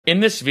In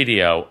this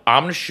video,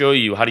 I'm going to show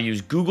you how to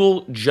use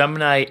Google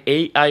Gemini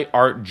AI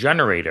art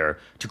generator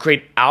to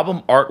create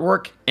album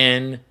artwork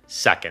in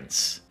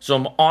seconds. So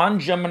I'm on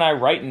Gemini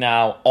right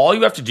now. All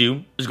you have to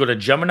do is go to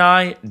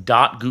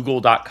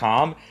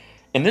gemini.google.com.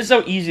 And this is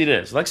how easy it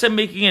is. Like say I'm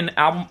making an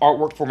album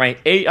artwork for my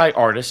AI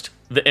artist,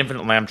 the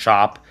Infinite Lamb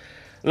Chop.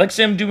 Like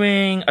say I'm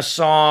doing a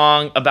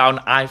song about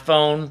an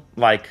iPhone,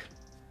 like,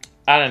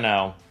 I don't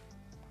know,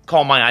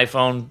 call my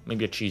iPhone,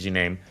 maybe a cheesy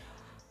name.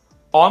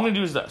 All I'm going to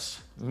do is this.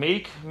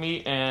 Make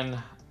me an,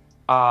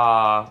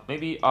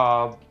 maybe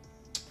a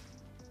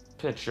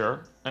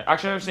picture.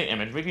 Actually, I would say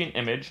image. Maybe an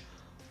image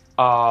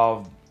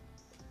of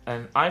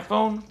an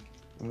iPhone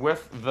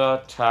with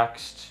the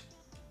text.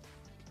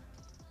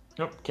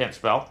 Nope, can't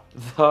spell.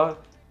 The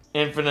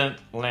Infinite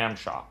Lamb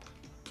Chop.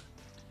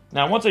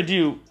 Now, once I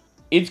do,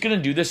 it's going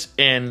to do this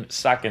in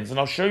seconds. And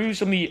I'll show you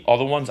some of the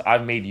other ones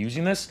I've made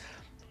using this.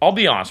 I'll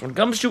be honest, when it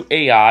comes to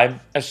AI,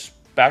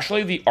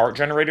 especially the art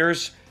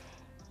generators,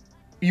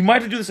 you might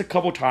have to do this a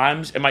couple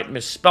times. It might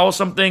misspell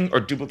something or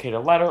duplicate a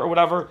letter or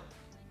whatever.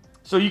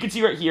 So you can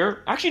see right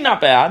here, actually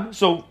not bad.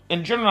 So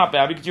in general, not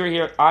bad. You can see right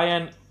here,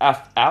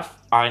 INFF,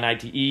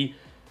 INITE.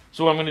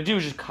 So what I'm going to do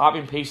is just copy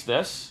and paste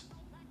this.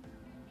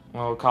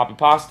 I'll copy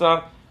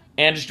pasta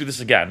and just do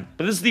this again.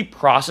 But this is the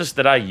process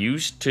that I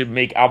use to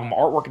make album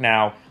artwork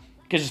now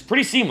because it's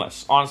pretty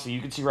seamless. Honestly, you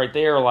can see right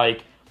there,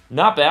 like,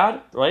 not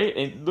bad, right?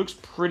 It looks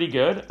pretty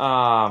good.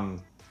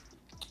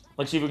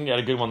 Let's see if we can get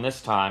a good one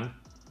this time.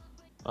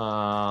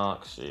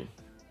 Let's see.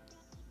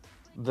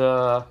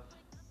 The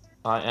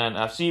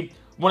INFC.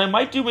 What I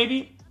might do,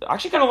 maybe,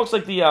 actually kind of looks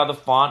like the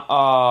font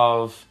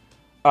of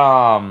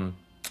what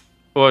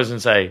was I gonna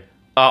say?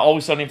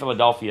 Always Sunny in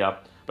Philadelphia.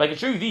 But I can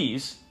show you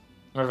these.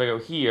 Or if I go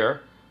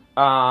here,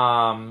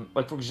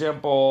 like for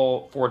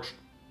example, for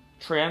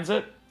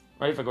transit,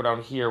 right? If I go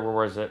down here,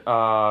 where is it?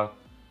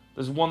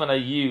 There's one that I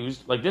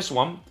used, like this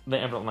one, the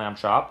Infinite Lamb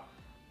Chop.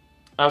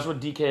 I also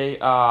with DK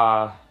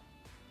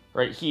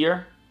right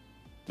here.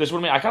 This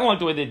one, I kind of like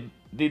the way they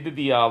did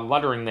the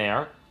lettering there.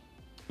 And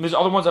there's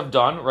other ones I've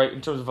done, right,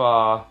 in terms of,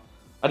 I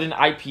did an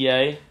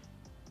IPA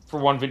for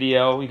one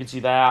video. You can see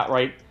that,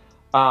 right?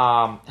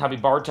 Happy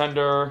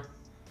Bartender.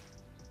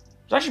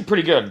 It's actually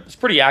pretty good. It's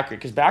pretty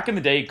accurate, because back in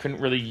the day, you couldn't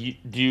really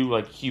do,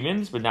 like,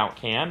 humans, but now it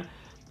can.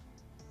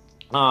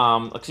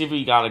 Let's see if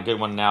we got a good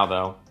one now,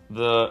 though.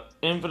 The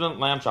Infinite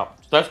Lamb Chop.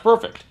 So that's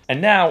perfect.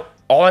 And now,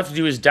 all I have to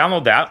do is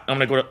download that. I'm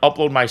going to go to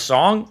upload my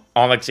song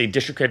on, like, say,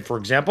 DistroKid, for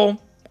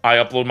example. I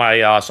upload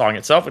my song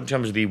itself in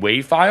terms of the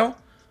WAV file.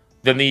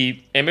 Then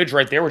the image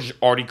right there, which is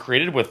already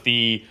created with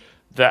the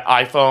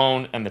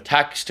iPhone and the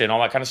text and all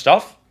that kind of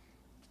stuff.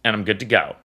 And I'm good to go.